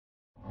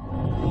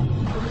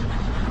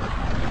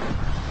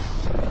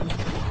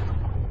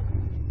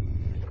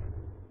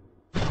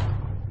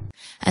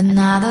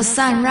Another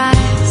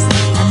sunrise,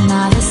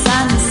 another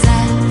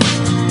sunset.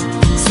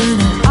 Soon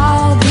it'll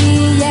all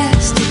be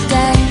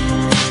yesterday.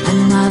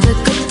 Another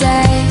good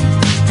day,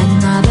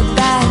 another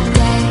bad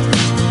day.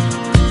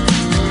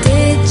 What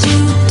did you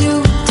do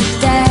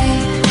today?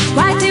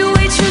 Why do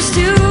we choose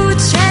to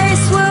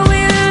chase what we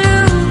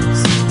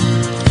lose?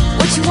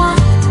 What you want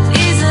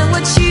isn't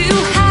what you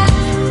have.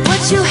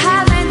 What you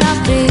have may not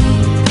be.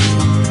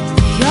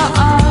 You're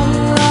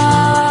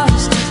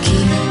ours to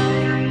keep.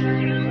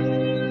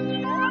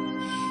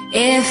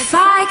 If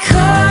I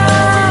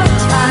could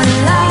find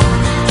love,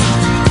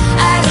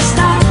 I could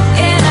start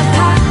in a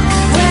park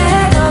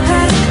with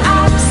open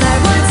arms. I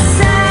would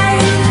say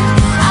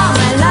all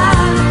my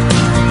love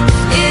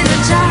in a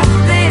jar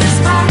made of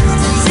sparks,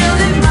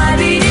 sealed in my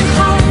beating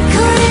heart.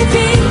 Could it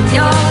be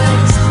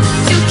yours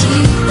to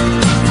keep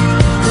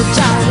the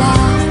jar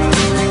locked?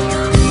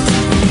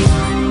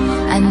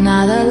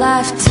 Another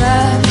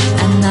lifetime,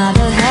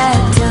 another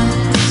head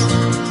turns.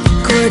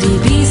 Could he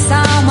be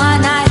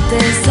someone I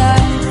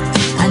deserve?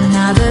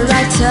 Another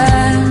right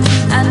turn,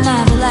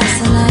 another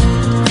lesson learned.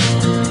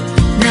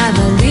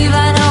 Never leave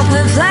an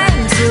open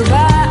flame to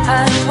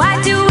burn. Why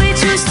do we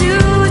choose to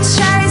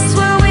chase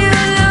what we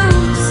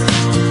lose?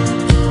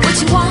 What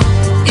you want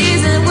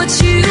isn't what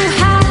you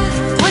have.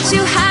 What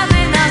you have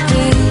may not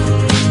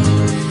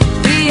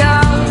be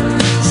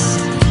yours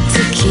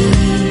to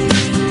keep.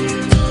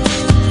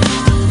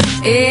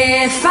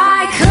 If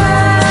I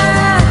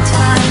could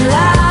find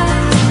love,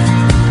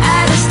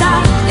 I'd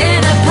stop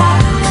in a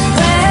park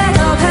with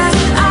open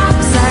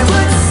arms. I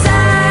would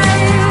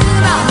save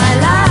all my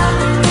love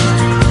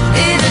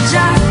in a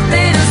jar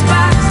made of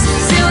sparks,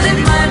 sealed in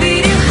my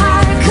beating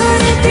heart.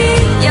 Could it be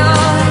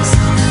yours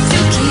to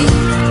keep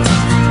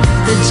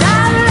the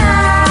jar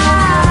locked?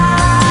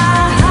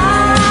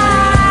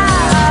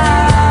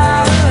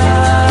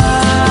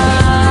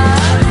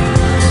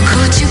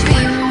 Could you be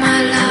my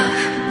love?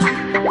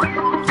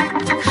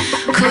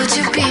 Could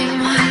you be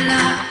my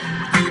love?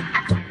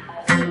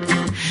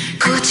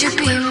 Could you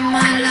be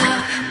my love?